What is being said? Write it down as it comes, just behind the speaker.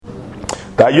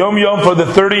Yom Yom for the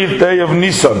 30th day of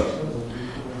Nisan,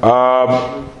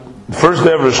 first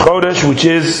day of Rosh Chodesh, which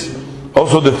is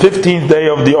also the 15th day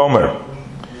of the Omer.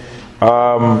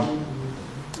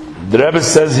 The Rebbe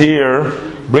says here,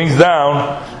 brings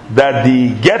down that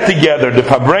the get-together, the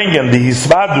Fabrengen, the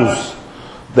Hisvadus,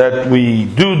 that we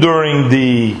do during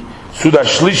the Suda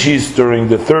Shlishis, during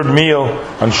the third meal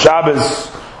on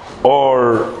Shabbos,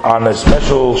 or on a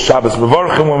special Shabbos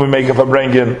Mevorchim when we make a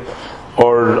Fabrengen,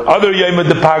 or other Yom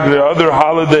Depagra, other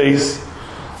holidays,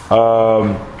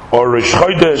 or Rosh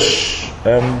Chodesh,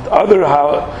 and other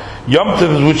Yom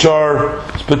Tovs which are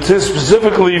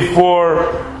specifically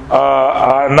for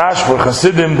Anash, for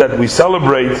Hasidim, that we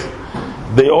celebrate.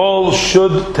 They all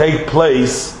should take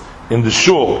place in the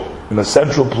shul, in a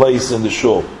central place in the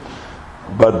shul.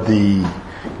 But the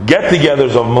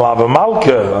get-togethers of Malava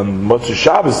Malka on Motzei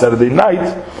Shabbos, Saturday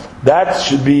night, that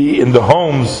should be in the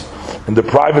homes, in the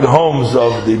private homes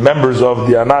of the members of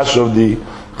the Anash of the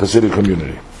Hasidic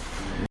community.